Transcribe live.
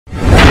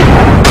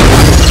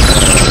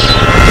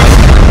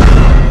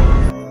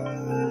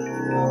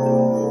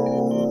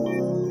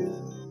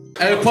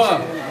Yo,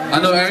 Puff,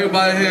 I know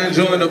everybody here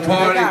enjoying the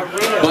party,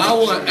 but I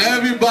want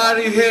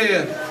everybody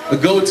here to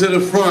go to the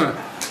front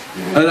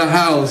of the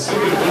house.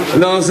 You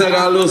know what I'm saying? I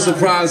got a little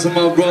surprise for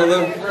my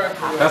brother.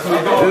 That's what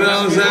we doing. You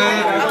know what I'm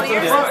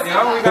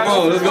saying? Come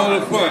on, let's go to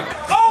the front.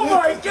 Oh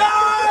my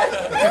God!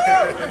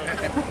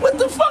 What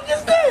the fuck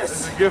is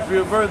this? It's a gift for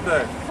your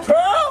birthday.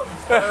 Pearl?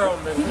 Pearl,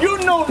 man. You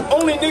know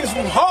only niggas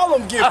from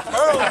Harlem get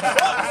pearl.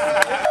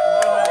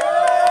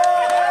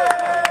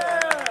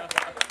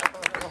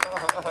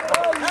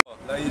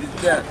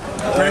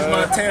 Prince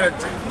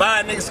Montana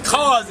buying niggas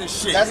cars and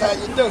shit. That's how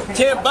you do.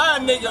 Can't buy a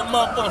nigga a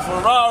motherfucking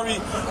Ferrari,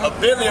 a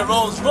Bentley, a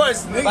Rolls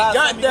Royce. Nigga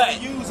got that.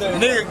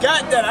 Nigga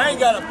got that. I ain't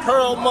got a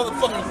pearl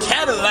motherfucking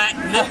Cadillac,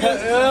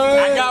 nigga.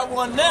 I got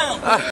one now.